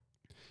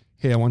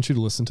Hey, I want you to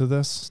listen to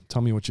this.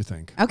 Tell me what you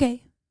think.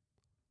 Okay.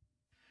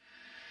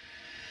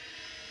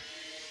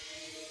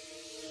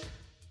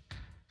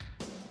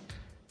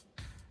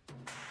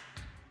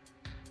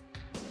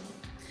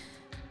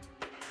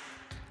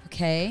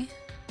 Okay.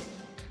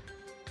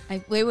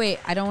 Wait.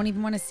 I don't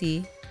even want to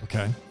see.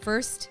 Okay.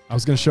 First, I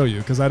was going to show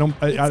you because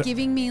it's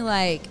giving me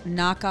like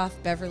knockoff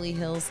Beverly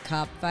Hills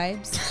Cop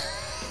vibes.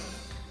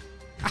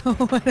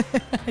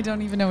 I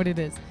don't even know what it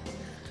is.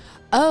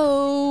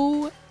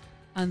 Oh,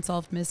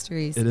 Unsolved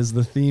Mysteries. It is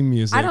the theme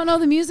music. I don't know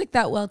the music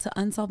that well to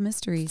Unsolved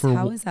Mysteries.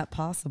 How is that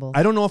possible?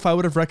 I don't know if I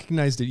would have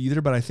recognized it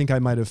either, but I think I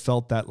might have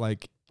felt that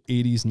like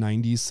 80s,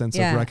 90s sense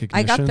of recognition.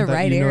 I got the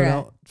right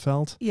era.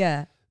 Felt.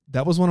 Yeah.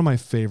 That was one of my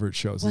favorite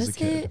shows as a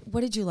kid. What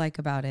did you like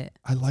about it?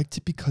 I liked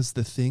it because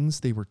the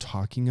things they were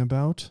talking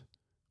about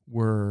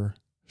were,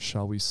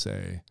 shall we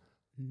say,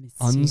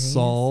 Mysterious.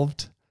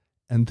 unsolved,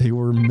 and they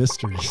were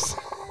mysteries.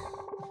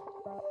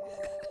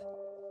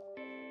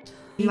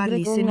 You are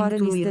listening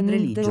to Weird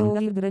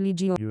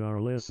Religion. You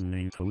are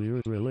listening to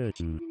Weird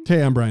Religion.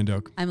 Hey, I'm Brian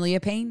Doak. I'm Leah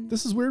Payne.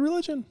 This is Weird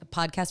Religion. A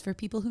podcast for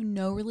people who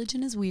know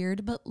religion is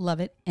weird, but love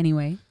it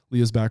anyway.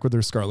 Leah's back with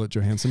her Scarlett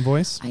Johansson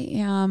voice. I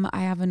am. I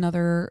have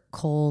another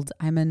cold.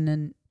 I'm in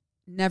a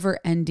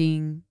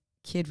never-ending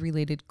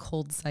kid-related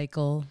cold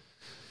cycle.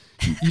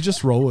 You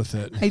just roll with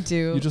it. I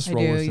do. You just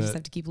roll with it. You just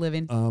have to keep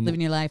living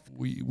your life.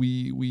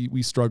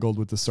 We struggled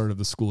with the start of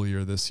the school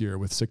year this year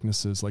with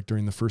sicknesses like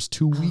during the first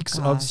 2 weeks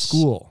of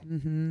school.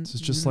 Mm-hmm. It's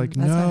just like,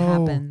 That's no.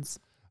 what happens.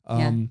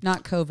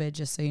 Not COVID,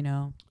 just so you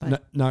know.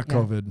 But not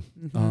COVID.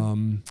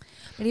 Mm-hmm.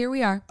 But here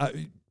we are.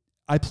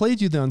 I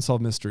played you the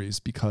Unsolved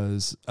Mysteries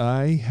because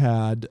I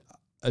had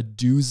a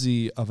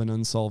doozy of an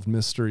unsolved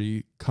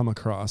mystery come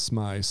across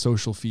my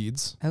social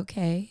feeds.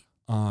 Okay.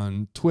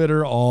 On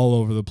Twitter, all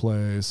over the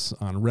place.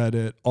 On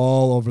Reddit,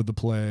 all over the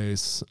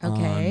place.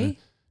 Okay.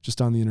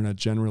 Just on the internet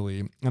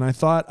generally. And I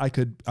thought I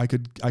could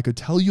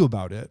tell you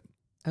about it.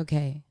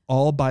 Okay.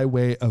 All by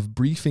way of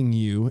briefing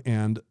you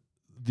and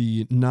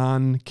the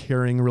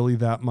non-caring really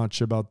that much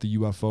about the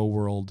UFO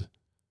world.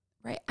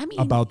 Right. I mean,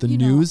 about the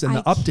news and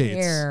the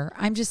updates. Care.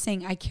 I'm just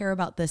saying I care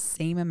about the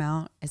same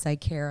amount as I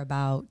care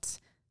about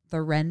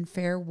the Ren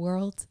Fair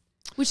world,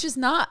 which is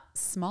not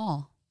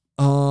small.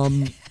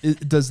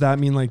 Does that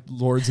mean like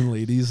lords and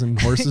ladies and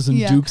horses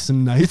and dukes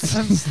and knights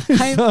and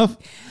stuff?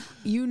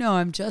 You know,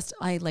 I'm just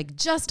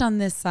on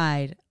this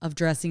side of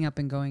dressing up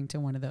and going to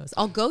one of those.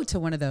 I'll go to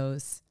one of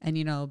those and,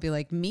 be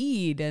like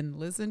mead and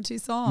listen to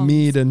songs.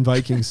 Mead and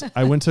Vikings.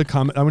 I went to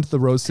the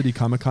Rose City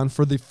Comic Con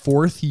for the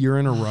 4th year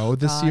in a row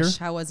this year.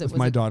 How was it? With was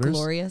my it daughters.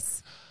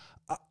 Glorious?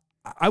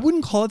 I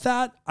wouldn't call it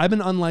that. I've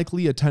been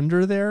unlikely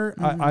attender there.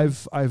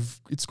 Mm-hmm.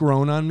 It's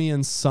grown on me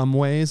in some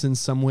ways. In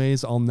some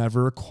ways, I'll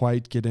never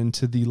quite get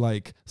into the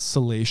like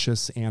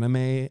salacious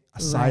anime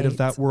side of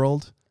that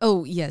world.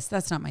 Oh, yes.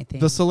 That's not my thing.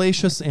 The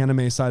salacious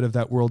anime side of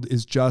that world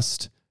is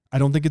just, I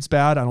don't think it's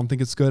bad. I don't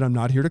think it's good. I'm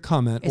not here to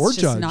comment or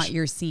judge. It's not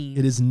your scene.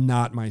 It is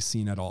not my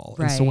scene at all.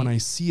 Right. And so when I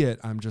see it,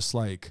 I'm just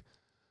like,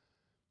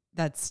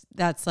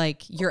 that's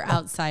like you're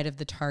outside of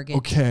the target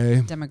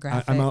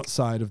demographic. I'm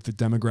outside of the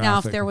demographic. Now,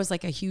 if there was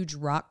like a huge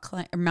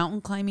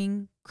mountain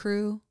climbing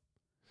crew,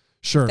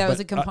 sure, that was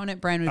a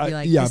component, Brian would be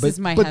like, yeah, this is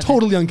my but heaven.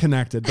 Totally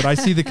unconnected. But I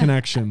see the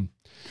connection.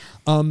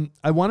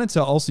 I wanted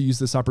to also use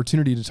this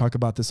opportunity to talk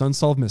about this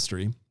unsolved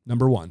mystery.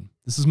 Number one,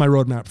 this is my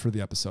roadmap for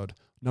the episode.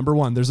 Number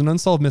one, there's an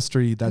unsolved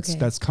mystery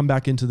that's come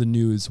back into the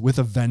news with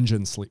a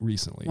vengeance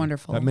recently.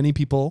 Wonderful. That many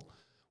people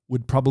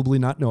would probably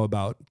not know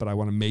about, but I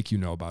want to make you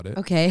know about it.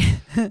 Okay.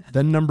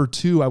 Then number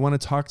two, I want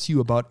to talk to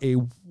you about a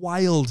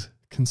wild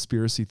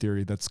conspiracy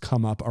theory that's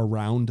come up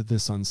around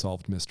this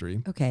unsolved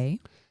mystery. Okay.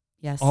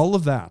 Yes. All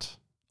of that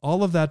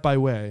by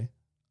way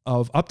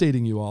of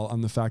updating you all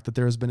on the fact that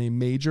there has been a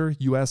major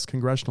U.S.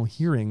 congressional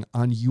hearing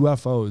on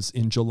UFOs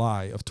in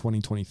July of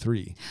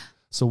 2023.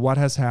 So what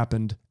has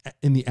happened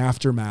in the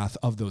aftermath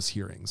of those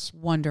hearings?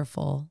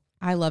 Wonderful.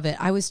 I love it.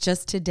 I was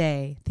just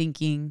today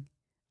thinking,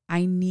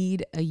 I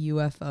need a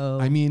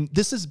UFO. I mean,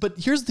 here's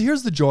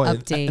the joy.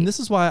 Update. And this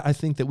is why I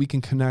think that we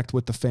can connect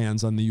with the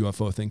fans on the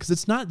UFO thing.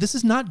 Because this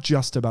is not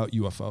just about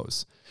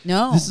UFOs.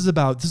 No. This is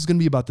going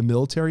to be about the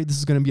military. This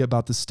is going to be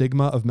about the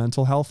stigma of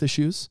mental health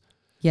issues.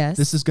 Yes.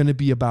 This is going to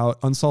be about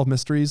unsolved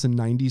mysteries in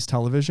 90s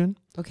television.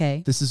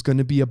 Okay. This is going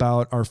to be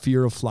about our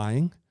fear of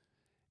flying.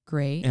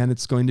 Great. And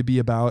it's going to be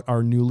about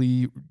our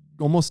newly,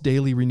 almost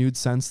daily renewed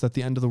sense that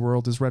the end of the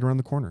world is right around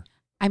the corner.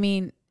 I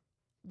mean,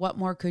 what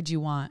more could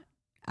you want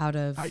out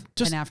of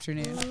an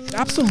afternoon?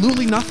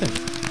 Absolutely nothing.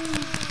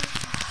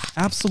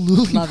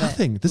 Absolutely Love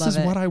nothing. It. This Love is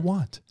it. what I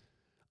want.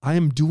 I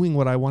am doing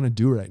what I want to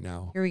do right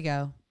now. Here we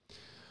go.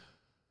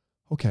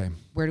 Okay.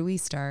 Where do we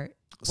start?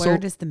 Where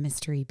does the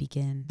mystery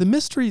begin? The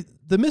mystery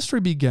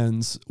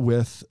begins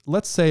with,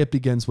 let's say it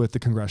begins with the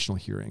congressional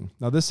hearing.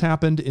 Now, this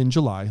happened in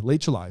July,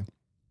 late July.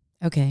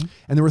 Okay.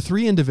 And there were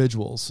 3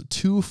 individuals,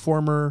 2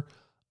 former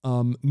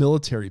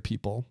military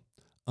people,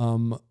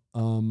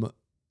 one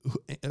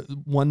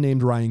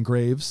named Ryan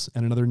Graves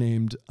and another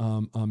named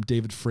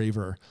David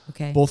Fravor,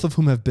 okay. both of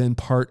whom have been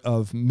part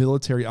of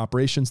military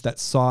operations that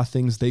saw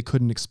things they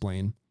couldn't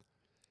explain.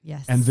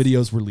 Yes. And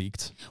videos were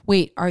leaked.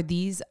 Wait, are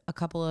these a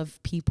couple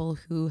of people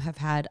who have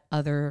had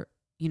other,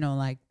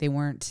 like they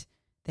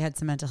had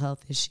some mental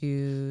health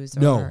issues?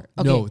 No,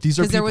 these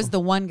are because there was the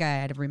one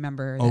guy I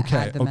remember that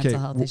had the mental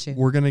health issue.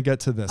 We're gonna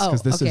get to this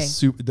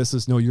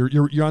because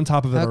you're on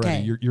top of it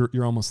already.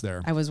 You're almost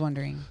there. I was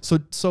wondering.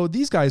 So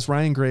these guys,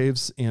 Ryan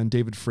Graves and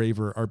David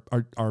Fravor,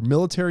 are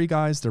military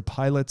guys. They're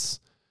pilots.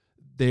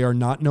 They are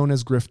not known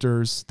as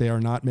grifters. They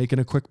are not making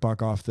a quick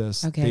buck off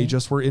this. Okay. They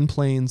just were in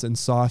planes and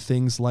saw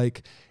things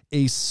like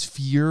a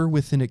sphere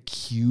within a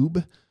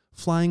cube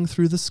flying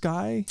through the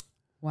sky.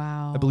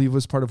 Wow. I believe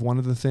was part of one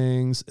of the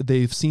things.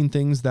 They've seen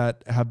things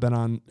that have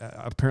been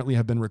apparently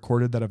have been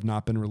recorded that have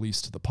not been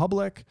released to the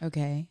public.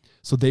 Okay.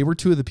 So they were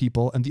two of the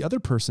people. And the other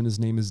person, his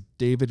name is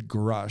David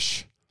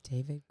Grush.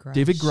 David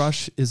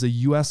Grush is a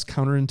U.S.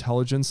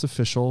 counterintelligence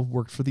official,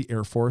 worked for the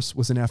Air Force,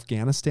 was an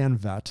Afghanistan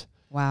vet.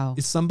 Wow.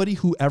 Is somebody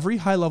who every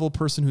high-level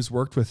person who's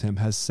worked with him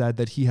has said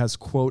that he has,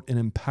 quote,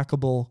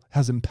 impeccable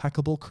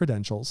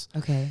credentials.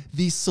 Okay.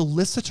 The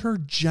Solicitor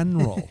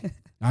General.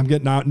 I'm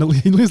getting out. No,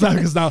 he's not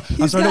because now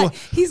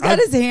he's got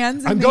his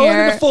hands in I'm the going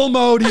air. into full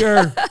mode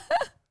here.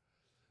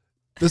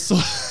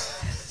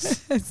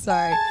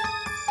 Sorry.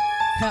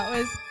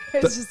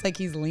 It's just like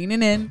he's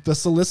leaning in. The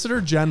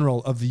Solicitor General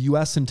of the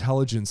U.S.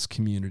 intelligence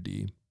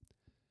community.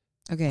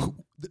 Okay.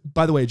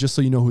 By the way, just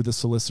so you know who the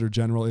Solicitor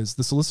General is,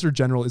 the Solicitor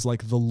General is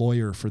like the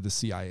lawyer for the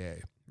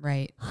CIA.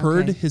 Right.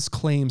 Heard his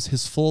claims,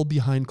 his full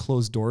behind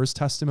closed doors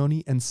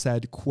testimony, and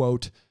said,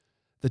 quote,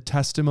 the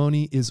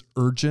testimony is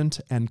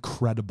urgent and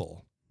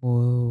credible.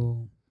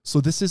 Whoa.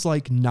 So this is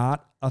like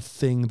not a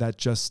thing that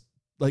just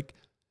like,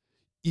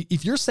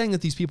 if you're saying that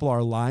these people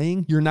are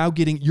lying, you're now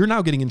getting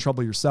in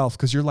trouble yourself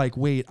because you're like,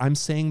 wait, I'm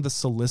saying the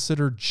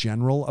Solicitor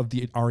General of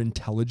our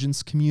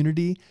intelligence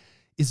community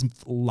is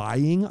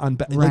lying on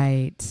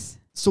right.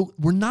 So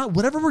we're not,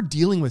 whatever we're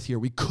dealing with here,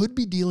 we could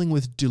be dealing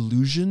with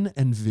delusion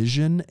and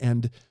vision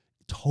and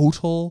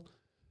total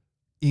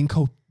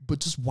but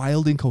just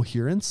wild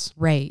incoherence.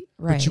 Right.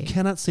 But you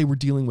cannot say we're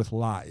dealing with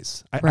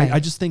lies. I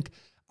just think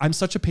I'm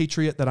such a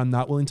patriot that I'm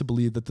not willing to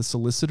believe that the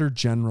Solicitor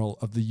General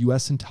of the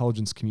U.S.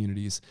 intelligence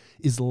communities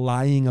is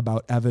lying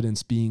about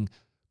evidence being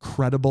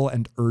credible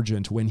and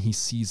urgent when he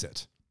sees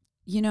it.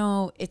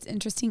 It's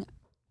interesting.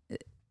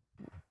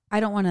 I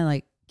don't want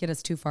to get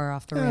us too far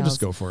off the rails.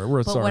 Just go for it.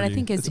 What I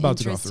think is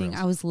interesting,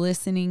 I was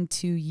listening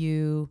to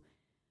you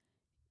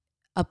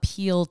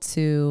appeal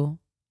to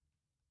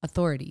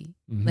authority,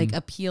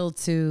 appeal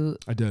to.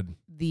 I did.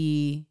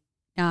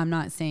 Now I'm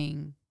not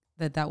saying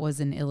that was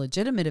an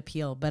illegitimate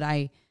appeal, but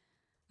I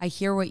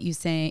hear what you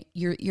say.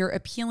 You're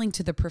appealing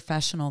to the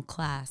professional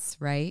class,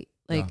 right?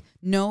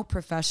 No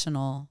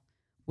professional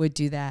would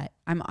do that.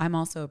 I'm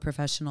also a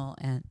professional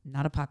and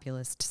not a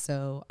populist,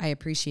 so I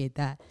appreciate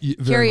that.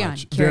 Carry on.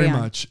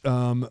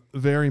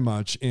 Very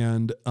much.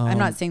 And I'm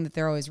not saying that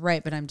they're always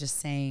right, but I'm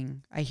just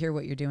saying I hear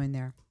what you're doing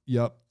there.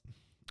 Yep.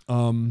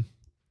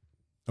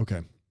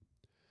 Okay.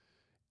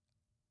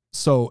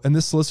 So, and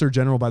this Solicitor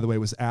General, by the way,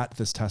 was at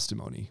this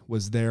testimony,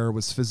 was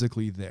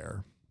physically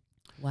there.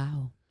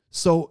 Wow.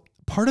 So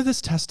part of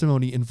this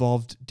testimony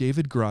involved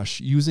David Grush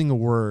using a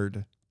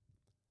word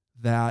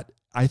that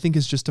I think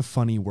is just a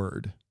funny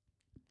word.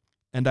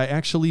 And I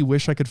actually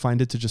wish I could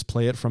find it to just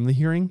play it from the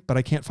hearing, but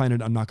I can't find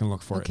it. I'm not going to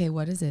look for it. Okay,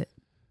 what is it?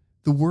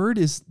 The word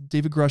is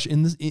David Grush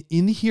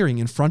in the hearing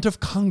in front of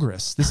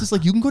Congress. This is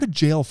like, you can go to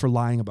jail for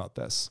lying about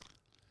this.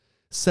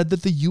 Said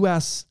that the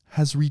U.S.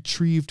 has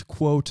retrieved,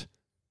 quote,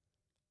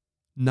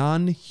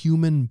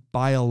 non-human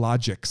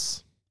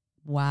biologics.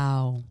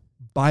 Wow.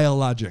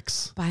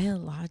 Biologics.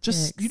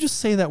 You just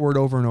say that word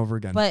over and over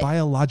again. But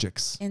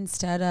biologics.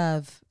 Instead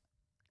of,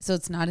 so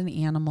it's not an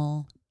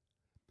animal.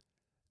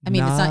 I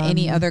mean, it's not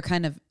any other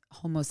kind of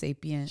Homo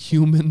sapien.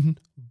 Human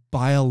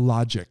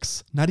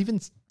biologics.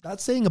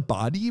 Not saying a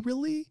body,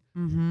 really?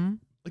 Mm-hmm.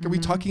 Are we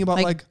talking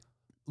about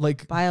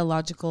like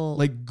biological,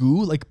 like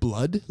goo, like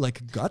blood,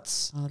 like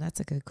guts? Oh, that's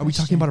a good question. Are we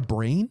talking about a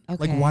brain?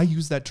 Okay. Why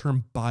use that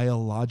term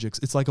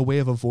biologics? It's like a way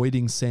of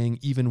avoiding saying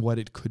even what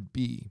it could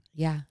be.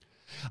 Yeah.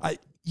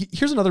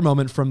 Here's another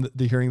moment from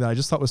the hearing that I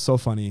just thought was so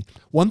funny.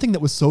 One thing that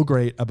was so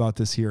great about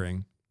this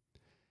hearing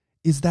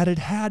is that it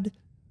had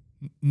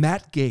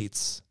Matt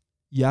Gaetz.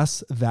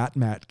 Yes, that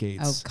Matt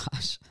Gaetz. Oh,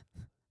 gosh.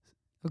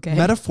 Okay.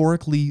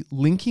 Metaphorically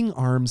linking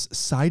arms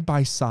side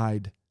by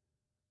side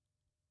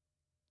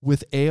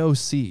with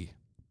AOC.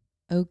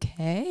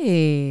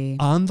 Okay.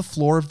 On the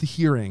floor of the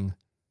hearing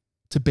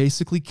to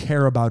basically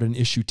care about an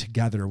issue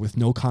together with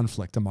no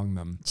conflict among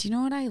them. Do you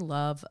know what I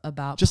love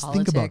about just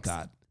politics? Think about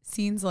that.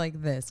 Scenes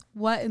like this.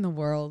 What in the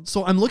world?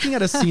 So I'm looking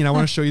at a scene. I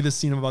want to show you this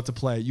scene I'm about to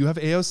play. You have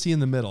AOC in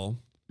the middle.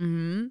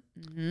 Mm-hmm.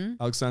 Mm-hmm.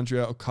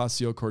 Alexandria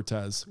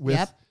Ocasio-Cortez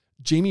with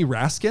Jamie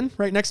Raskin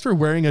right next to her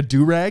wearing a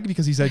do-rag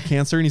because he's had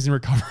cancer and he's in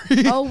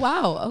recovery. Oh,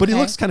 wow. Okay. But he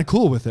looks kind of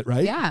cool with it,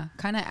 right? Yeah.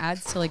 Kind of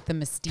adds to the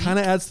mystique. Kind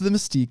of adds to the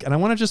mystique. And I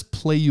want to just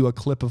play you a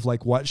clip of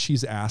what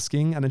she's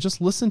asking. And I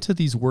just listen to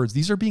these words.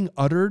 These are being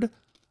uttered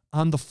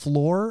on the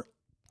floor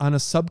on a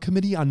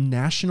subcommittee on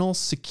national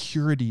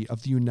security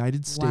of the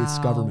United States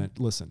government.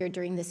 Listen.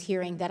 During this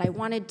hearing that I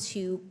wanted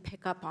to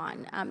pick up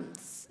on.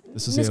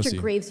 This is Mr. AOC.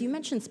 Graves, you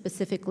mentioned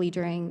specifically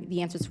during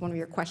the answers to one of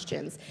your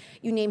questions,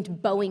 you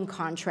named Boeing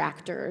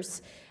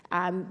contractors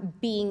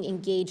being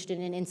engaged in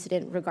an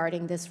incident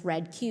regarding this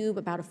red cube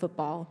about a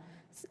football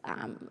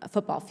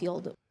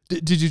field.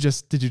 Did you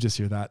just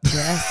hear that?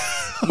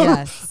 Yes.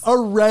 Yes. A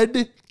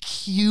red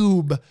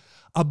cube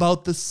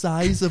about the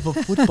size of a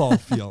football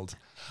field.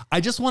 I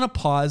just want to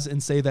pause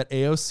and say that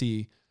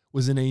AOC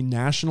was in a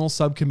national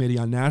subcommittee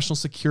on national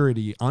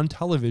security on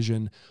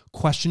television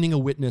questioning a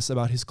witness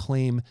about his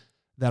claim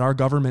that our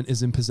government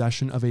is in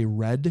possession of a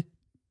red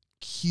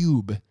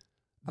cube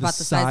About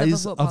the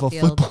size of a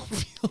football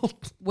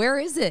field. Where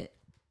is it?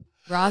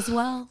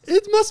 Roswell?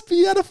 It must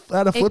be at a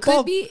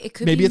football. It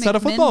could maybe be it's at a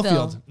football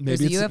McMinnville. field.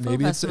 There's Maybe a it's UFO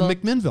maybe it's in festival.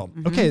 McMinnville.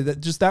 Mm-hmm. Okay,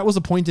 that was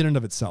a point in and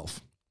of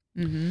itself.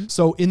 Mm-hmm.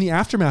 So in the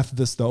aftermath of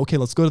this, though, okay,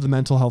 let's go to the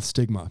mental health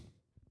stigma.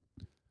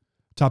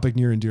 Topic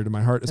near and dear to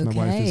my heart, as my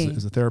wife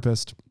is a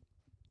therapist.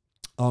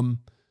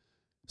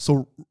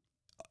 So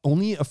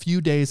only a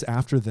few days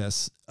after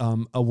this, a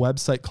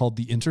website called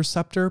The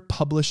Interceptor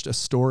published a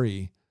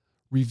story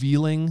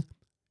revealing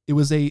it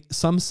was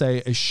some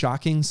say a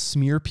shocking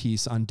smear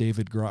piece on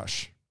David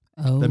Grush.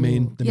 Oh, the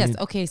main.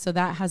 Okay. So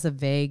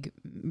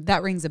that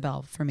rings a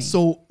bell for me.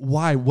 So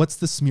why? What's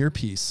the smear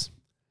piece?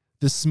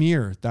 The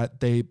smear that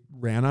they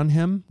ran on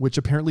him, which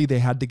apparently they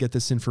had to get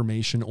this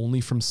information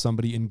only from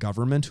somebody in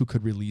government who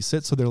could release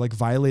it. So they're like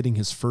violating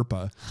his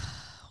FERPA,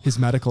 his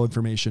medical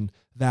information.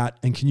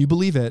 And can you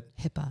believe it?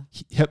 HIPAA.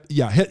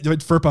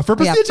 FERPA.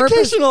 FERPA's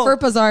educational.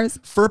 FERPA's ours.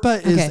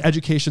 FERPA is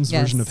education's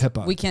version of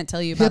HIPAA. We can't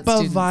tell you about HIPAA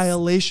students.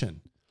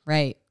 violation.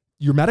 Right.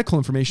 Your medical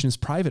information is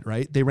private,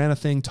 right? They ran a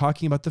thing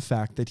talking about the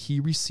fact that he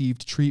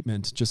received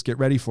treatment, just get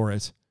ready for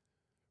it,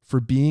 for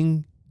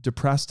being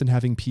depressed and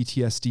having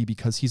PTSD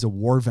because he's a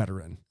war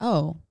veteran.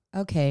 Oh,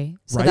 okay.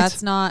 So right?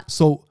 that's not...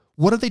 So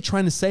what are they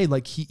trying to say?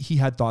 Like he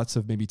had thoughts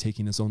of maybe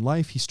taking his own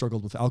life. He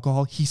struggled with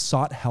alcohol. He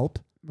sought help.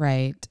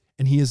 Right.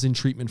 And he is in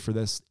treatment for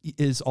this. It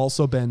has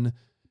also been...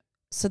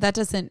 So that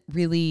doesn't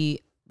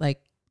really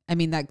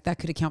that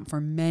could account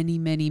for many,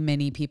 many,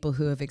 many people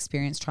who have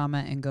experienced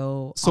trauma and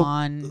go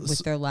on with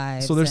their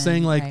lives. So they're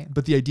saying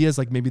but the idea is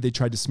like maybe they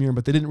tried to smear him,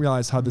 but they didn't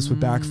realize how this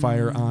would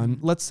backfire on,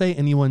 let's say,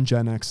 anyone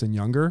Gen X and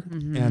younger,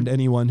 and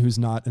anyone who's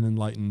not an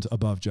enlightened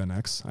above Gen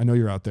X. I know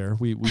you're out there.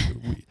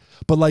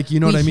 But like,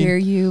 you know what I mean? We hear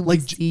you. Like,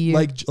 we see you.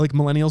 like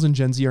millennials and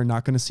Gen Z are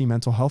not going to see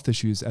mental health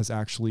issues as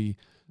actually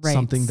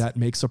something that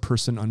makes a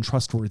person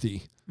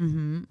untrustworthy.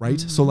 Mm-hmm. Right.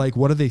 Mm-hmm. So like,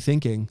 what are they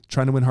thinking?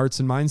 Trying to win hearts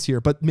and minds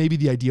here. But maybe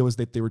the idea was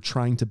that they were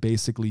trying to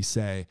basically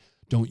say,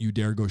 don't you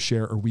dare go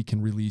share or we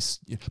can release.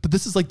 But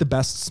this is like the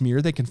best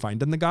smear they can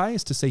find on the guy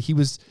is to say he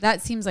was.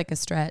 That seems like a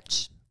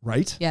stretch.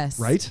 Right. Yes.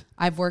 Right.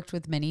 I've worked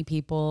with many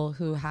people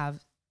who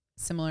have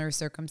similar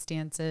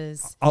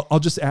circumstances. I'll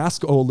just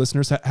ask,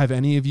 listeners, have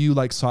any of you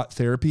like sought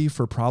therapy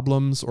for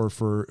problems or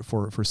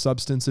for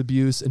substance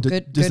abuse? And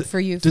good for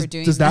you for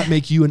doing Does that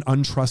make you an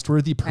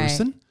untrustworthy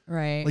person?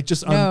 Right. Like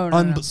just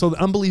no. So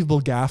the unbelievable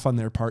gaffe on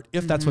their part,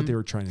 if that's what they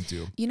were trying to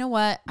do. You know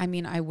what? I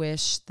mean, I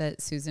wish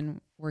that Susan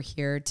were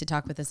here to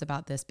talk with us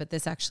about this, but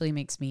this actually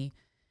makes me,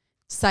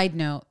 side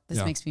note,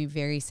 makes me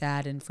very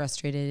sad and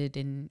frustrated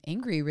and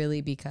angry really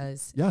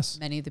because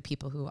many of the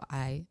people who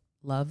I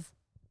love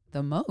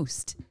the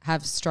most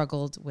have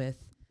struggled with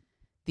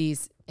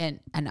these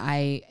and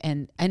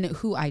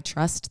who I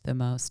trust the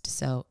most.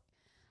 So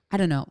I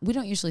don't know. We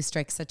don't usually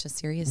strike such a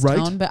serious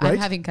tone, but I'm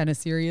having kind of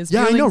serious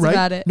feelings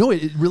about it. No,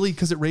 it really,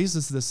 because it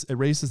raises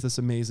this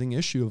amazing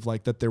issue of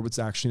like that there was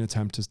actually an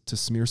attempt to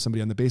smear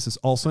somebody on the basis.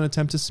 Also an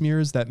attempt to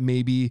smear is that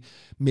maybe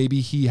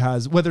he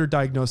has, whether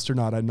diagnosed or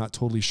not, I'm not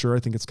totally sure. I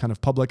think it's kind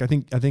of public. I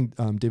think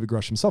David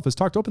Grush himself has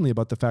talked openly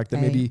about the fact that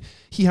maybe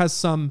he has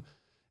some,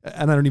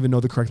 and I don't even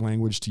know the correct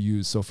language to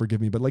use, so forgive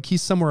me, but like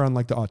he's somewhere on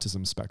like the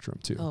autism spectrum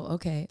too. Oh,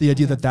 okay. The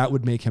idea that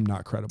would make him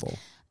not credible.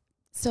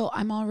 So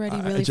I'm already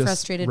really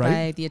frustrated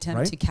by the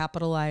attempt to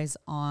capitalize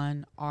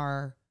on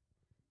our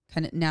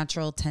kind of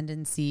natural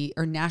tendency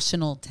or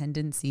national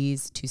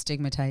tendencies to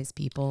stigmatize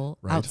people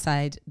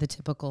outside the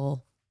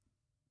typical,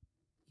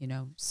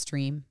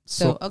 stream.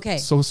 So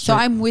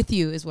I'm with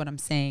you is what I'm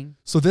saying.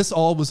 So this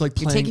all was like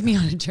You're taking me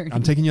on a journey.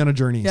 I'm taking you on a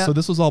journey. Yep. So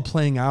this was all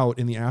playing out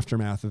in the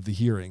aftermath of the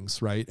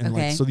hearings, right?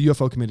 And so the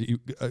UFO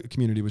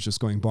community was just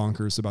going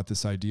bonkers about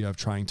this idea of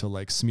trying to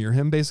like smear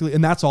him basically.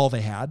 And that's all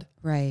they had.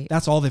 Right.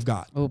 That's all they've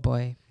got. Oh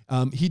boy.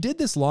 He did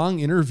this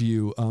long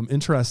interview.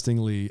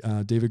 Interestingly,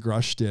 David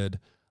Grush did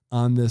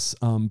on this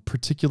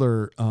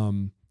particular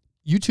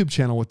YouTube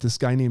channel with this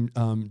guy named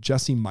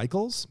Jesse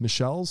Michaels.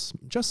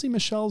 Jesse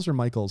Michels or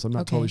Michaels. I'm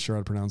not totally sure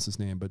how to pronounce his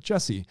name, but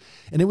Jesse.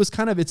 And it was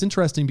it's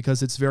interesting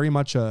because it's very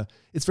much a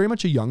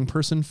young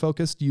person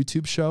focused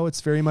YouTube show.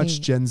 It's very much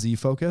Gen Z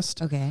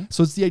focused. Okay.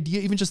 So it's the idea,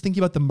 even just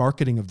thinking about the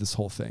marketing of this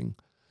whole thing.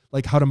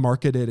 like how to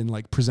market it and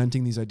like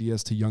presenting these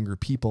ideas to younger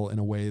people in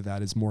a way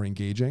that is more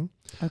engaging.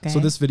 Okay. So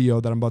this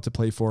video that I'm about to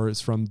play for is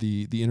from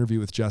the interview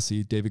with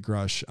Jesse, David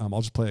Grush.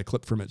 I'll just play a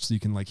clip from it so you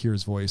can like hear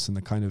his voice and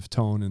the kind of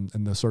tone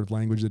and the sort of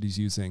language that he's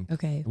using.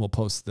 Okay. And we'll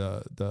post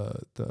the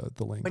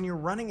link. When you're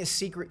running a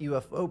secret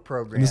UFO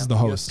program, And this is the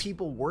host. you have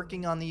people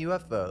working on the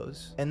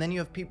UFOs, and then you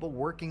have people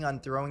working on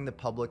throwing the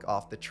public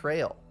off the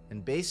trail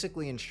and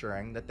basically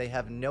ensuring that they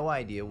have no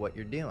idea what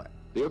you're doing.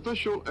 The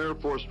official Air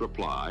Force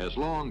reply has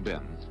long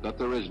been that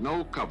there is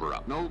no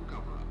cover-up, no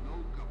cover-up, no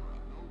cover-up,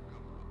 no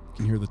cover-up. You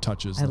can hear the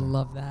touches. I there.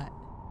 love that.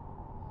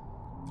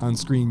 On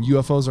screen,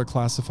 UFOs are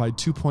classified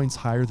 2 points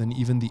higher than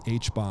even the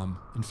H-bomb.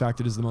 In fact,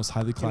 it is the most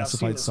highly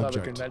classified Other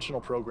subject. conventional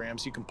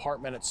programs, you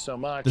compartment it so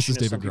much. This is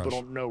David some people Grush.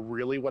 don't know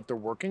really what they're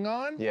working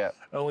on. Yeah.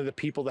 Only the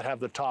people that have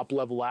the top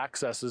level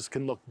accesses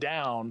can look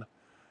down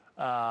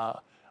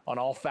on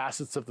all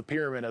facets of the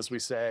pyramid, as we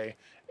say,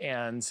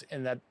 and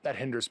that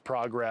hinders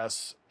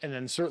progress. And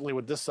then certainly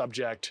with this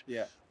subject,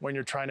 when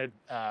you're trying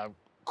to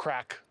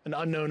crack an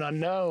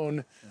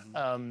unknown,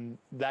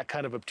 that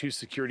kind of obtuse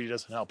security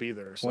doesn't help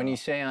either. So. When you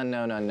say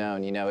unknown,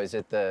 is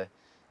it the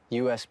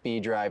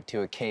USB drive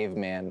to a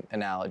caveman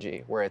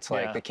analogy, where it's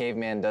like the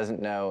caveman doesn't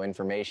know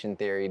information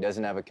theory,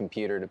 doesn't have a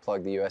computer to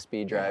plug the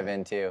USB drive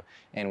into,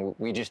 and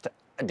we just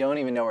don't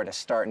even know where to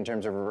start in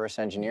terms of reverse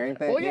engineering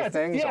things?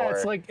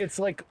 It's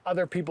like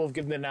other people have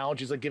given the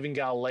analogies, like giving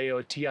Galileo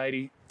a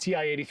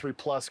TI-83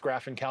 plus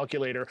graphing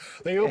calculator.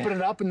 They open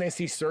it up and they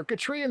see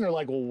circuitry and they're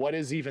like, well, what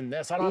is even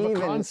this? I don't have a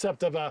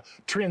concept of a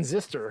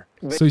transistor.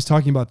 So he's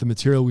talking about the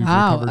material we've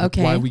recovered,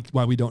 okay.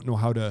 why we don't know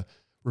how to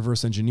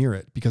reverse engineer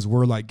it, because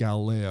we're like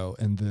Galileo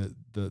and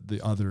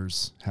the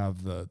others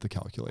have the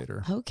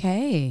calculator.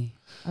 Okay.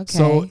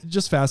 So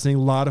just fascinating.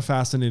 A lot of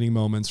fascinating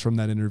moments from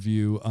that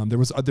interview. There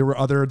was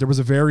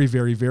a very,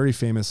 very, very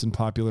famous and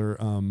popular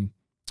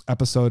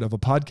episode of a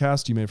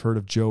podcast. You may have heard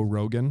of Joe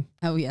Rogan.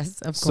 Oh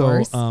yes, of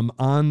course. So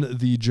on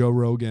the Joe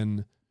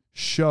Rogan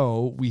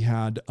show, we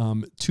had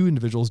two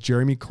individuals,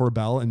 Jeremy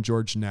Corbell and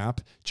George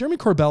Knapp. Jeremy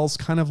Corbell's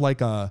kind of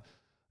like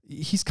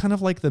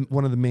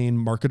one of the main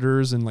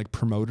marketers and like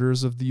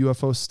promoters of the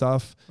UFO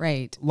stuff.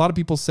 Right. A lot of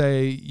people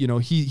say,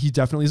 he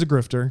definitely is a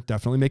grifter,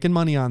 definitely making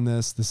money on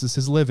this. This is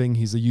his living.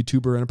 He's a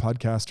YouTuber and a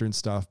podcaster and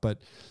stuff, but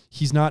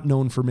he's not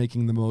known for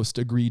making the most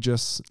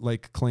egregious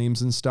like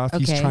claims and stuff.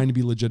 Okay. He's trying to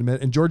be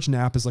legitimate. And George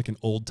Knapp is like an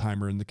old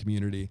timer in the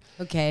community.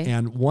 Okay.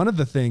 And one of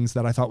the things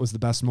that I thought was the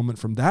best moment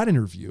from that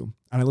interview,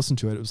 and I listened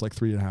to it, it was like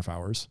 3.5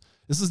 hours.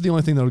 This is the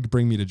only thing that would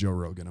bring me to Joe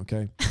Rogan.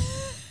 Okay.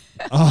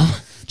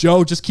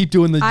 Joe, just keep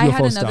doing the UFO stuff.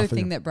 I had another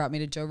thing that brought me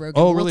to Joe Rogan.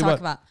 Oh, really? We'll talk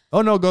about.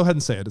 Oh no, go ahead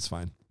and say it. It's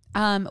fine.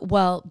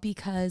 Well,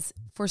 because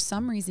for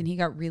some reason he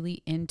got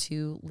really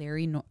into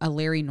a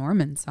Larry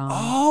Norman song.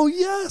 Oh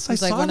yes, I He's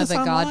saw like one of this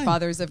the online.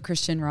 godfathers of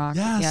Christian rock.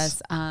 Yes.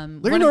 Yes.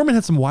 Larry Norman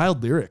had some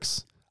wild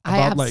lyrics. I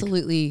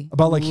absolutely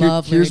about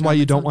love here's Larry why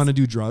you Norman don't songs. want to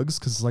do drugs,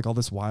 because it's like all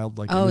this wild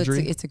like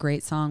imagery. It's a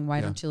great song.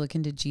 Why don't you look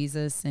into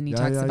Jesus? And he Yeah,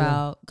 talks yeah,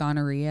 about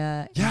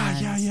gonorrhea. Yeah.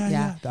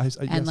 and Yes.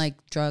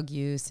 like drug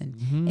use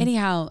and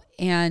anyhow,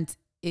 and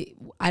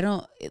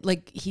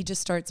he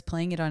just starts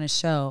playing it on his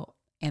show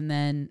and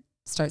then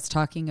starts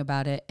talking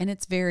about it, and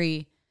it's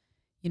very,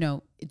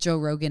 Joe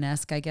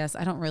Rogan-esque, I guess.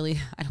 I don't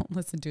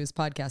listen to his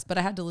podcast, but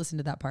I had to listen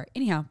to that part.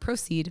 Anyhow,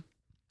 proceed.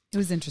 It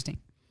was interesting.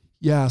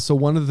 Yeah, so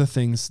one of the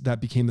things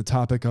that became the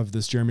topic of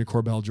this Jeremy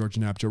Corbell, George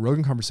Knapp, Joe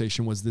Rogan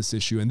conversation was this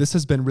issue. And this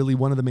has been really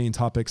one of the main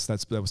topics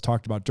that was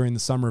talked about during the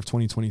summer of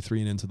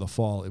 2023 and into the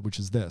fall, which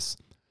is this.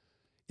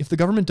 If the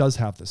government does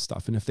have this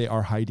stuff and if they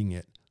are hiding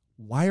it,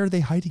 why are they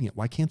hiding it?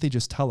 Why can't they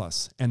just tell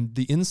us? And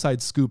the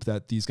inside scoop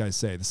that these guys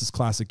say, this is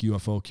classic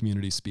UFO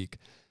community speak.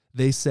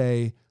 They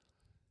say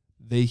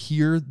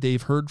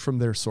they've heard from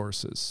their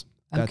sources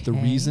that the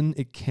reason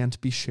it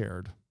can't be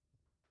shared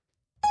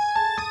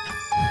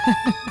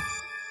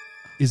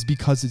is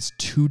because it's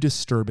too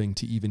disturbing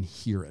to even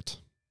hear it.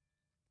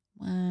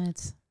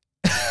 What?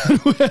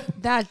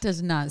 That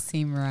does not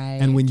seem right.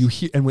 And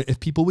if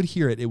people would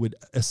hear it, it would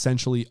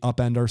essentially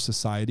upend our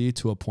society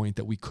to a point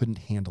that we couldn't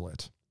handle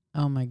it.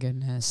 Oh my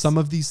goodness. Some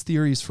of these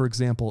theories, for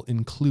example,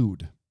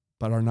 include,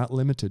 but are not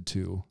limited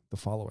to, the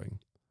following.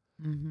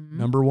 Mm-hmm.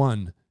 Number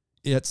one,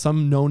 at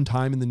some known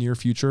time in the near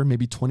future,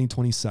 maybe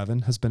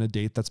 2027 has been a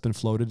date that's been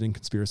floated in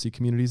conspiracy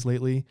communities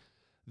lately.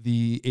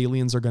 The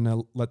aliens are going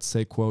to, let's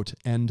say, quote,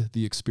 end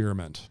the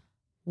experiment.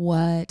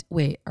 What?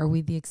 Wait, are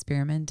we the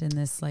experiment in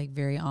this like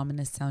very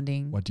ominous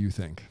sounding? What do you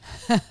think?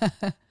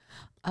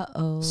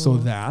 Uh-oh.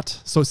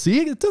 So see,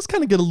 it does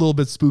kind of get a little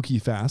bit spooky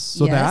fast.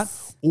 So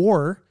yes. that,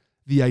 or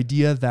the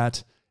idea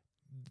that,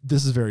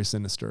 this is very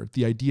sinister,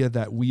 the idea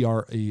that we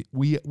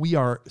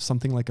are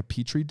something like a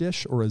petri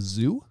dish or a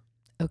zoo.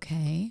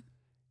 Okay.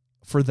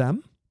 For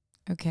them.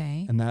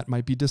 Okay. And that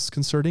might be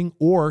disconcerting.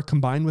 Or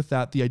combined with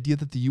that, the idea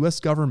that the U.S.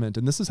 government,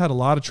 and this has had a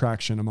lot of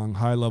traction among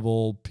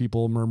high-level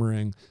people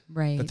murmuring,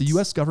 right, that the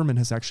U.S. government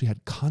has actually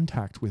had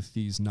contact with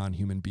these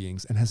non-human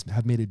beings and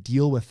have made a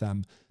deal with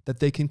them that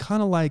they can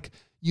kind of like,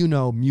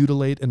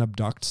 mutilate and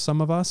abduct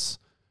some of us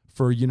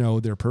for,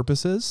 their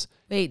purposes.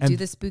 Wait, do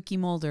the spooky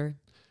Mulder.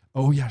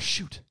 Oh yeah,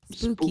 shoot.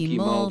 Spooky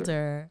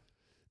Mulder.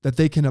 That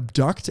they can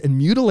abduct and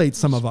mutilate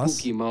some of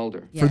us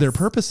Mulder. for their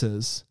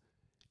purposes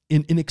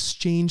in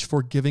exchange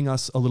for giving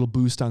us a little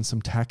boost on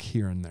some tech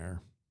here and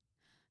there.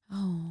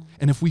 Oh.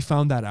 And if we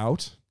found that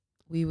out,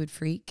 we would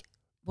freak.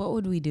 What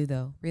would we do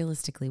though?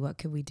 Realistically, what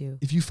could we do?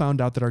 If you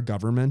found out that our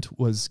government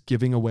was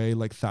giving away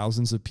like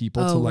thousands of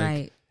people to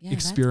like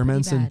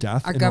experiments in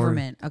death, our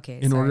government, okay,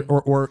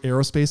 or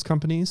aerospace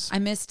companies. I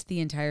missed the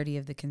entirety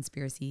of the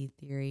conspiracy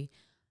theory.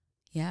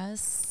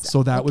 Yes.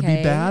 So that would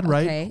be bad,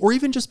 right? Okay. Or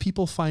even just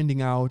people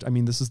finding out. I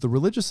mean, this is the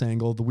religious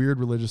angle, the weird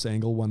religious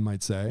angle, one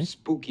might say.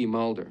 Spooky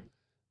Mulder.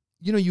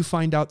 You know, you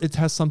find out it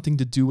has something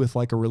to do with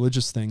like a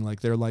religious thing.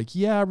 Like they're like,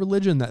 yeah,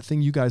 religion, that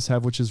thing you guys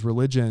have, which is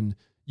religion.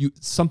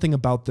 Something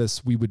about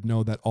this, we would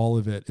know that all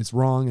of it is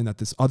wrong and that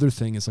this other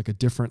thing is like a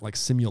different like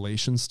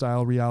simulation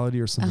style reality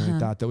or something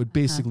like that would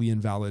basically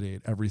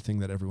invalidate everything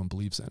that everyone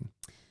believes in.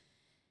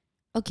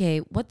 Okay,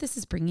 what this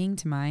is bringing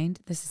to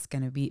mind, this is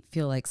going to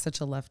feel like such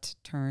a left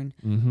turn,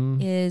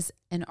 is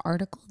an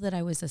article that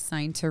I was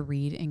assigned to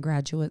read in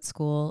graduate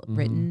school,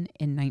 written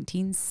in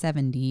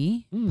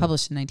 1970,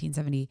 published in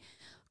 1970,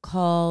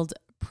 called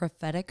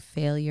Prophetic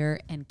Failure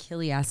and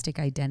Chiliastic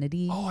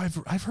Identity. Oh,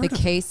 I've heard the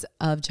case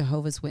of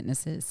Jehovah's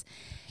Witnesses.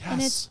 Yes.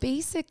 And it's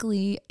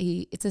basically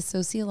it's a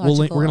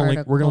sociological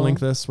article. We're gonna link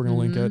this. We're gonna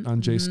link it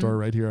on JSTOR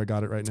right here. I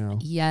got it right now.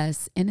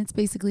 Yes, and it's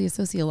basically a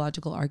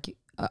sociological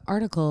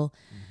article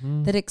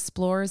that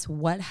explores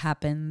what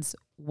happens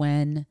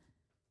when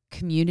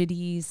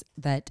communities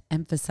that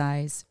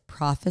emphasize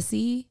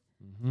prophecy,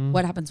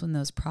 what happens when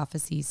those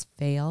prophecies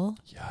fail.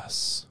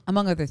 Yes.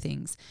 Among other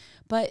things.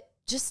 But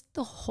just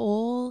the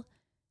whole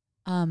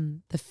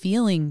the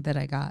feeling that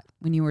I got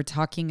when you were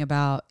talking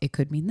about it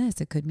could mean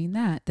this, it could mean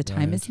that, the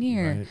time is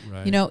near.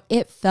 Right. You know,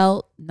 it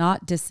felt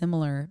not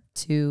dissimilar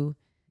to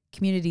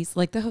communities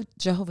like the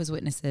Jehovah's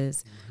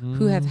Witnesses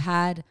who have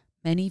had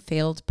many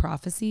failed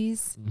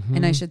prophecies.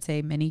 And I should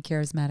say many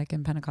charismatic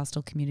and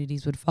Pentecostal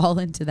communities would fall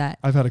into that.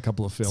 I've had a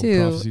couple of failed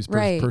prophecies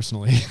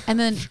personally. And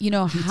then, you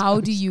know,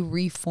 how do you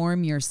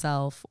reform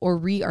yourself or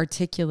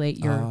re-articulate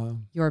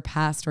your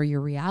past or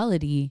your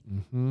reality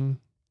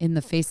in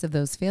the face of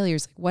those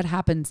failures? Like, what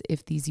happens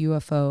if these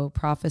UFO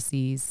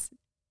prophecies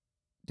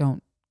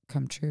don't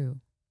come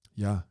true?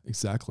 Yeah,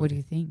 exactly. What do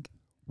you think?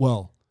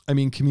 Well, I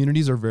mean,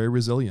 communities are very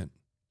resilient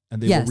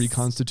and they will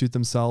reconstitute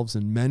themselves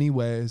in many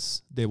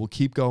ways. They will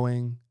keep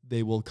going.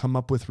 They will come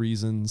up with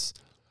reasons.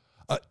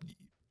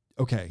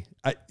 Okay.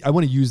 I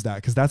want to use that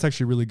because that's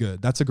actually really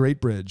good. That's a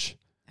great bridge.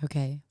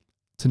 Okay.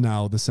 To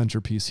now the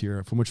centerpiece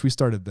here from which we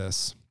started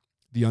this,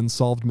 the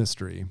unsolved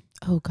mystery.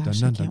 Oh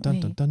gosh, I can't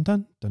wait.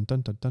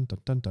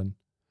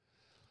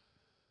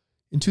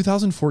 In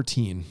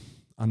 2014,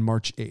 on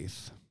March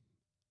 8th,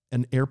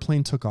 an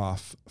airplane took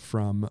off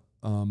from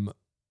Kuala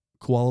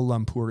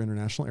Lumpur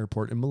International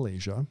Airport in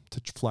Malaysia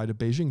to fly to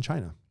Beijing,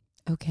 China.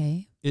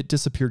 Okay. It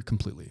disappeared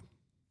completely.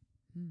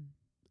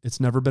 It's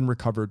never been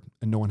recovered,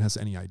 and no one has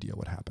any idea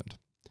what happened.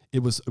 It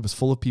was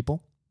full of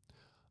people.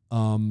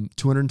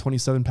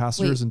 227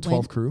 passengers and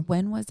 12 crew.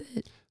 When was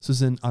it? This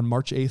was on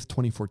March 8th,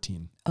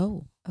 2014.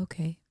 Oh,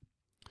 okay.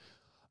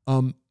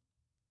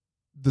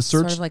 The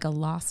search, sort of like a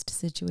lost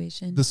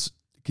situation.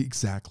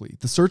 Exactly.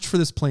 The search for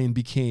this plane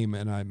became,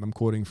 and I'm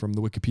quoting from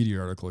the Wikipedia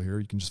article here,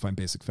 you can just find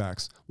basic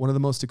facts, one of the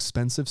most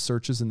expensive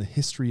searches in the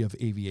history of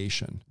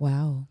aviation.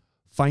 Wow.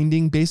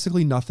 Finding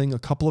basically nothing. A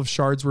couple of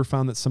shards were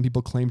found that some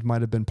people claimed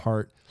might have been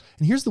part.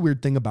 And here's the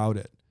weird thing about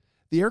it.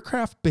 The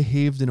aircraft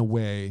behaved in a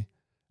way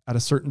at a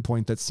certain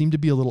point that seemed to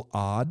be a little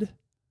odd,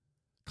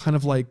 kind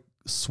of like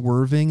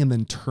swerving and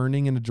then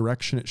turning in a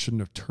direction it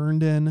shouldn't have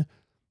turned in,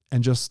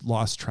 and just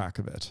lost track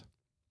of it.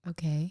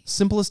 Okay.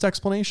 Simplest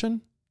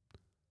explanation,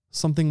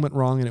 something went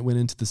wrong and it went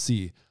into the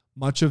sea.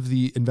 Much of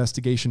the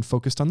investigation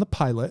focused on the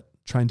pilot,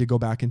 trying to go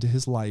back into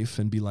his life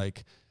and be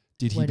like,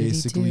 did he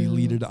basically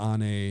lead it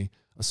on a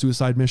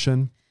suicide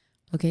mission?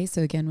 Okay,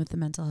 so again with the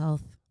mental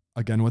health.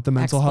 Again with the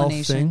mental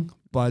health thing,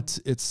 but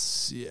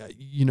it's,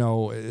 you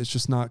know, it's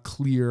just not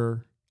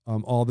clear.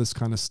 All this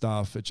kind of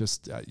stuff, it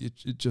just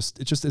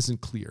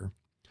isn't clear.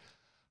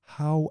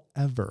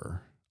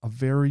 However, a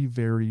very,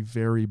 very,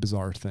 very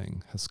bizarre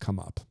thing has come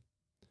up.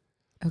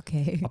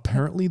 Okay.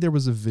 Apparently there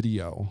was a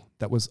video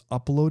that was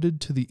uploaded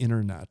to the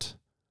internet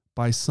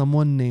by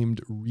someone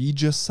named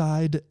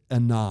Regicide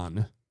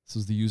Anon. This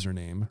is the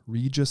username,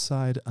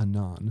 Regicide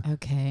Anon.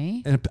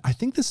 Okay. And I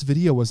think this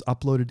video was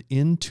uploaded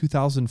in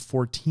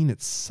 2014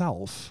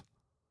 itself.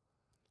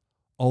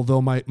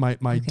 Although my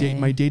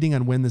dating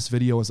on when this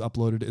video was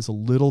uploaded is a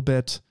little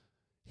bit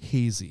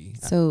hazy.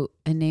 So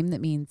a name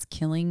that means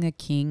Killing the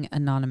King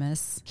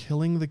Anonymous.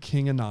 Killing the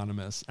King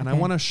Anonymous. And I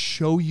want to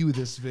show you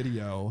this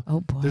video.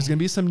 Oh boy. There's going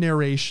to be some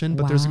narration,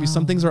 but there's going to be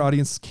some things our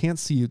audience can't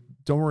see.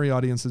 Don't worry,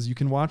 audiences. You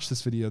can watch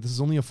this video. This is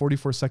only a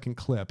 44-second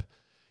clip.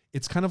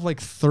 It's kind of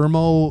like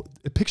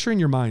picture in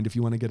your mind, if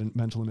you want to get a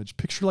mental image,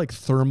 picture like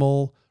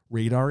thermal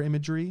radar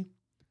imagery.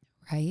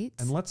 Right.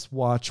 And let's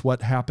watch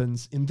what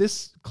happens in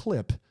this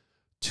clip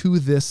to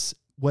this,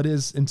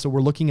 and so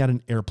we're looking at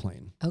an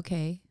airplane.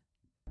 Okay.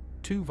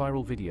 two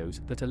viral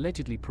videos that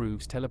allegedly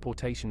proves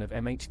teleportation of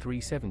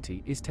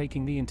MH370 is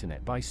taking the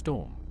internet by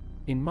storm.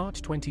 In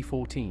March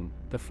 2014,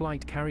 the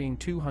flight carrying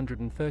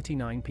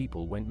 239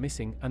 people went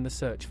missing and the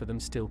search for them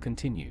still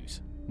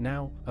continues.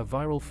 Now, a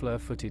viral FLIR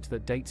footage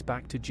that dates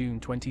back to June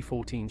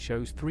 2014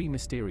 shows 3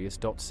 mysterious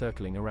dots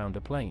circling around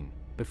a plane,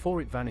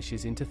 before it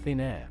vanishes into thin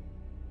air.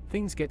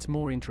 Things gets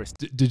more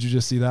interesting. Did you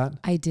just see that?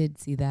 I did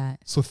see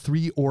that. So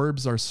 3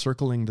 orbs are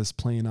circling this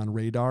plane on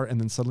radar,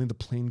 and then suddenly the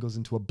plane goes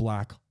into a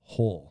black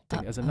hole.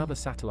 As another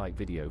satellite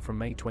video from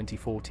May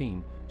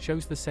 2014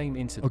 shows the same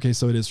incident. Okay,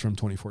 so it is from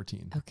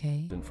 2014.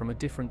 Okay. From a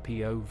different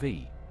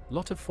POV.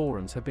 Lot of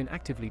forums have been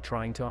actively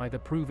trying to either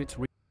prove it's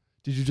real.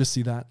 Did you just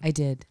see that? I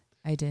did.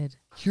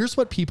 Here's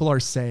what people are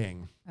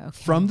saying. Okay.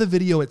 From the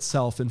video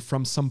itself and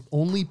from some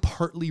only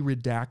partly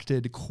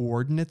redacted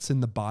coordinates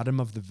in the bottom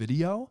of the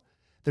video,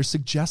 they're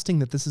suggesting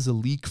that this is a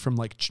leak from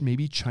like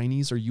maybe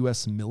Chinese or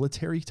US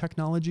military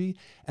technology.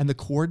 And the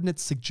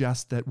coordinates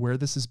suggest that where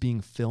this is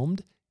being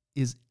filmed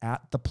is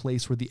at the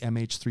place where the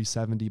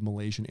MH370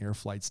 Malaysian air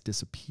flights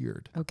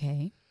disappeared.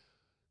 Okay.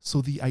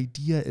 So the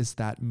idea is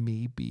that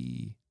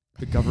maybe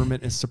the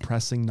government is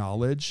suppressing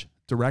knowledge,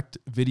 direct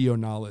video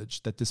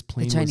knowledge, that this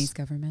plane The Chinese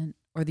government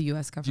or the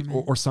US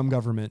government. or some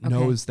government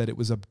knows that it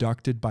was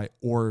abducted by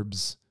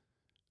orbs,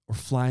 or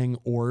flying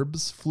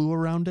orbs flew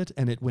around it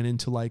and it went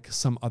into like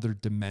some other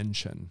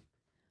dimension.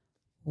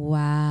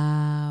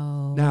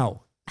 Wow.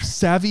 Now,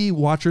 savvy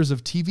watchers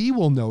of TV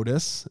will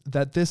notice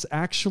that this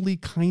actually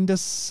kind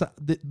of,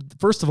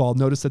 first of all,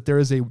 notice that there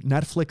is a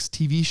Netflix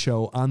TV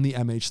show on the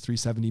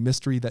MH370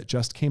 mystery that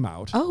just came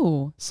out.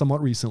 Oh.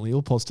 Somewhat recently.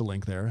 We'll post a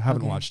link there.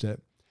 Haven't watched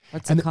it.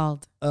 What's it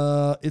called?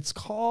 It's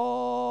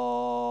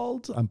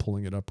called, I'm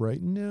pulling it up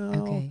right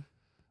now. Okay.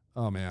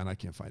 Oh man, I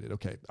can't find it.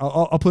 Okay.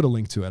 I'll put a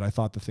link to it. I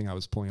thought the thing I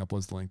was pulling up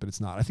was the link, but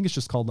it's not. I think it's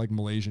just called like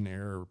Malaysian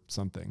Air or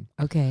something.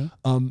 Okay.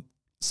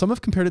 Some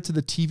have compared it to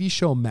the TV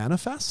show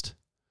Manifest,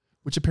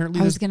 which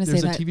apparently there's a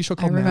TV show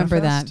called I remember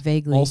Manifest, that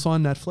vaguely. also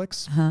on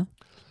Netflix.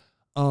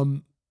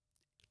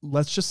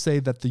 Let's just say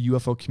that the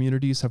UFO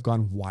communities have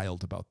gone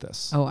wild about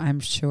this. Oh, I'm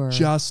sure.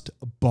 Just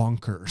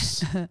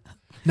bonkers.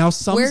 Now,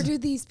 where do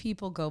these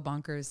people go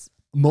bonkers?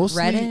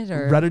 Mostly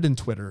Reddit and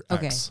Twitter.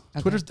 Okay. X.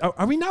 Twitter's.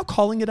 Are we now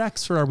calling it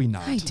X or are we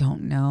not? I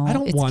don't know. I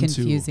don't it's want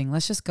confusing. to.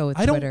 Let's just go with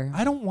Twitter.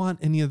 I don't want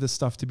any of this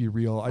stuff to be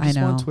real. I just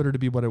want Twitter to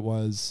be what it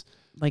was.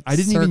 Like I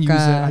didn't even use it.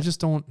 I just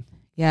don't.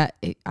 Yeah,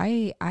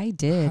 I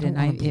did,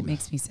 and it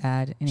makes me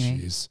sad.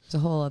 Anyway, Jeez. It's a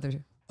whole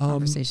other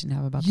conversation to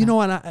have about that. You know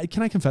what?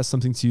 Can I confess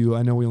something to you?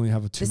 I know we only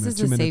have two minutes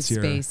here. This is a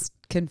safe space.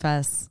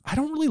 Confess. I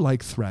don't really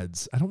like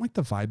threads. I don't like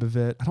the vibe of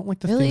it. I don't like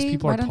the really? things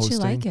people Why are posting.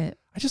 Why don't you like it?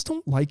 I just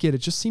don't like it. It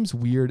just seems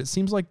weird. It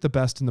seems like the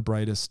best and the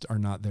brightest are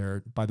not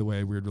there. By the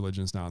way, Weird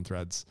Religion's now on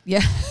Threads.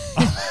 Yeah.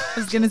 I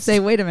was going to say,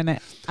 wait a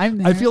minute. I'm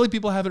there. I feel like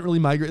people haven't really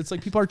migrated. It's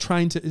like people are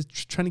trying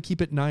to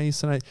keep it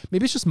nice. And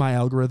maybe it's just my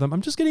algorithm.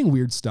 I'm just getting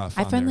weird stuff.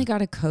 I finally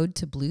got a code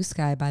to Blue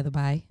Sky, by the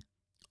by.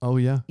 Oh,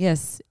 yeah.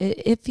 Yes.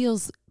 It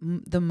feels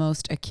the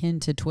most akin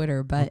to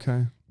Twitter, but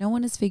no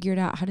one has figured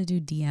out how to do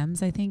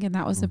DMs, I think. And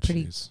that was a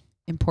pretty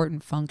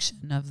important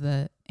function of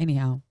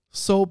anyhow.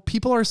 So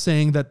people are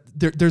saying that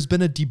there's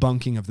been a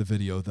debunking of the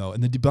video, though.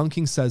 And the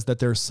debunking says that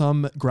there are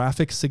some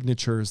graphic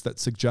signatures that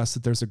suggest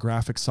that there's a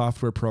graphic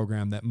software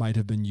program that might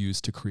have been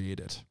used to create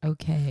it.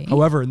 Okay.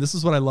 However, and this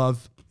is what I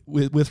love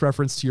with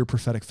reference to your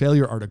prophetic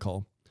failure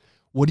article.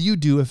 What do you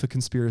do if a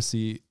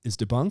conspiracy is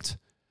debunked?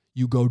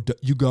 You go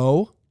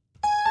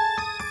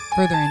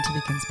further into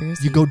the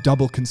conspiracy. You go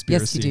double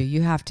conspiracy. Yes, you do.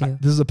 You have to.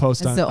 This is a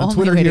post on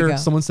Twitter here.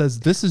 Someone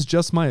says, "This is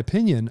just my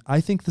opinion. I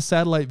think the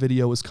satellite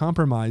video was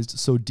compromised,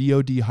 so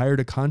DOD hired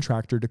a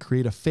contractor to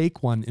create a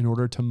fake one in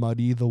order to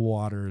muddy the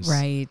waters."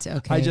 Right.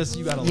 Okay.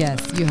 You gotta.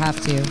 Yes, you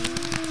have to.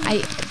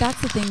 That's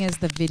the thing is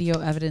the video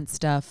evidence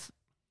stuff.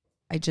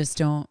 I just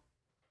don't.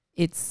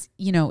 It's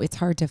it's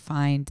hard to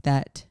find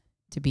that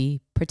to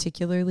be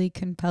particularly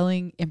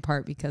compelling, in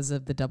part because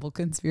of the double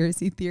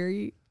conspiracy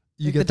theory.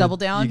 You get the double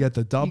down. You get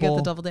the double. You get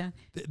the double down.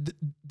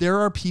 There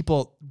are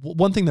people.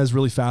 One thing that's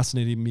really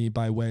fascinating me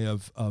by way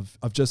of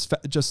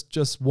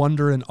just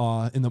wonder and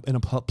awe in a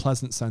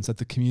pleasant sense at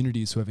the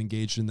communities who have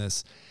engaged in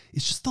this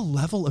is just the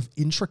level of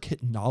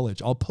intricate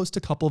knowledge. I'll post a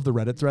couple of the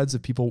Reddit threads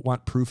if people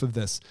want proof of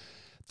this.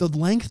 The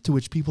length to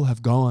which people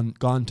have gone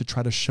to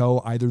try to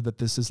show either that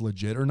this is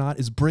legit or not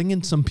is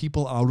bringing some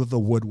people out of the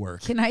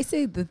woodwork. Can I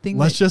say the thing?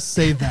 Let's just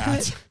say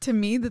that. To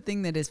me, the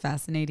thing that is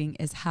fascinating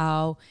is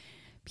how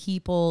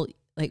people.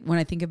 Like when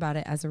I think about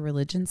it as a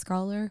religion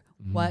scholar,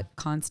 what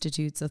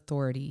constitutes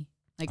authority?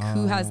 Like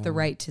who has the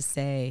right to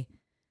say,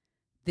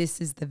 this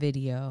is the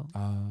video?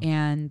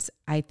 And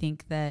I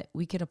think that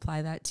we could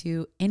apply that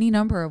to any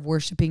number of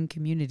worshiping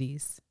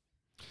communities.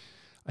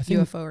 I think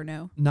UFO or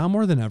no? Now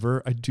more than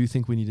ever, I do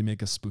think we need to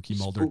make a Spooky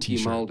Mulder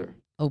t-shirt. Mulder.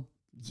 Oh,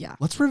 yeah.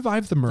 Let's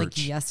revive the merch.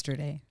 Like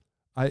yesterday.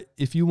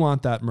 If you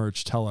want that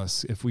merch, tell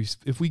us. If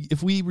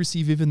we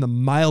receive even the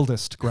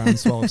mildest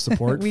groundswell of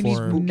support, we need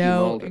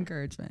no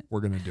encouragement. We're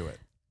gonna do it.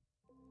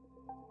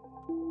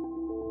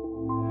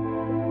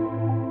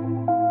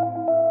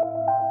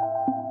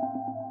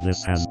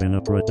 This has been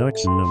a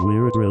production of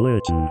Weird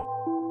Religion.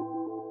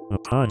 A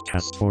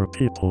podcast for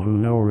people who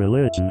know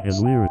religion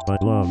is weird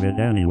but love it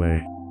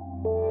anyway.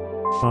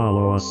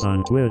 Follow us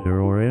on Twitter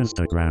or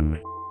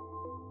Instagram.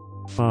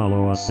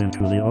 Follow us into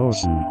the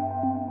ocean.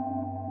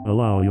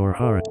 Allow your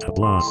heart to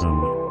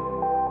blossom.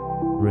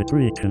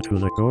 Retreat into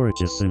the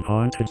gorgeous and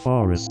haunted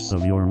forests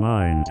of your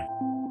mind.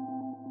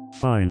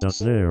 Find us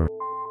there.